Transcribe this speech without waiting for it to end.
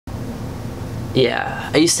Yeah,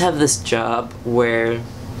 I used to have this job where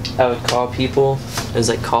I would call people. It was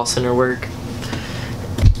like call center work.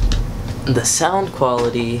 The sound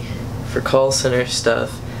quality for call center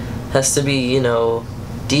stuff has to be, you know,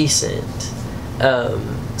 decent.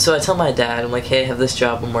 So I tell my dad, I'm like, hey, I have this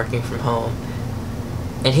job, I'm working from home.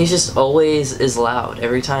 And he just always is loud.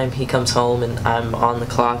 Every time he comes home and I'm on the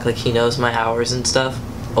clock, like he knows my hours and stuff,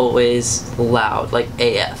 always loud, like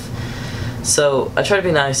AF. So I try to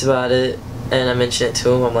be nice about it, and I mention it to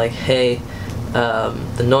him. I'm like, hey,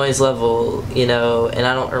 the noise level, you know, and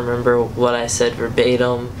I don't remember what I said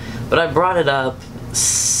verbatim, but I brought it up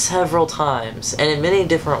several times and in many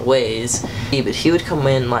different ways. But he would come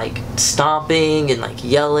in like stomping and like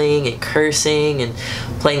yelling and cursing and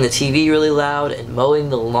playing the TV really loud and mowing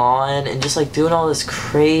the lawn and just like doing all this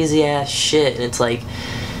crazy ass shit. And it's like,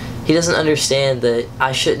 he doesn't understand that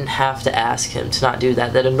I shouldn't have to ask him to not do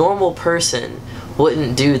that, that a normal person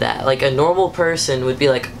wouldn't do that. Like a normal person would be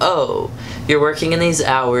like, oh, you're working in these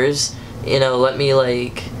hours, you know, let me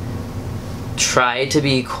like try to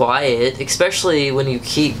be quiet, especially when you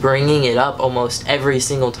keep bringing it up almost every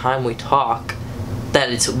single time we talk,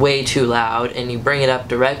 that it's way too loud, and you bring it up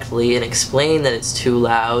directly and explain that it's too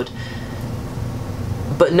loud.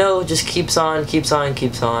 But no, just keeps on, keeps on,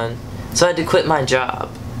 keeps on. So I had to quit my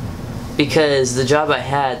job. Because the job I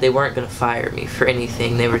had, they weren't going to fire me for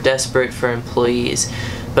anything. They were desperate for employees.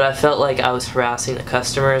 But I felt like I was harassing the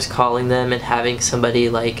customers, calling them and having somebody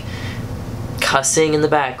like cussing in the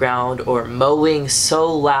background or mowing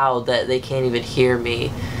so loud that they can't even hear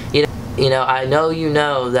me. You know, I know you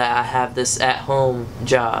know that I have this at-home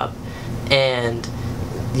job, and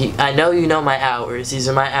I know you know my hours. These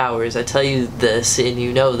are my hours. I tell you this, and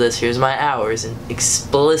you know this. Here's my hours, and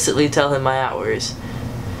explicitly tell him my hours.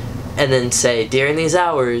 And then say, during these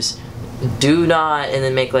hours, do not, and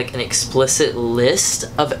then make like an explicit list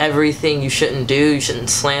of everything you shouldn't do. You shouldn't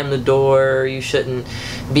slam the door, you shouldn't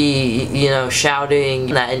be, you know, shouting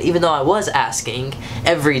that. And even though I was asking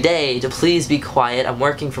every day to please be quiet, I'm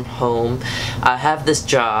working from home, I have this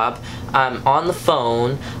job, I'm on the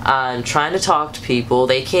phone, I'm trying to talk to people,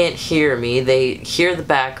 they can't hear me, they hear the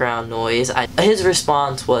background noise. His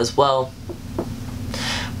response was, well,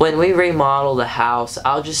 when we remodel the house,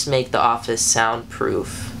 I'll just make the office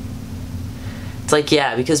soundproof. It's like,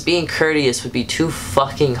 yeah, because being courteous would be too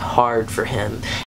fucking hard for him.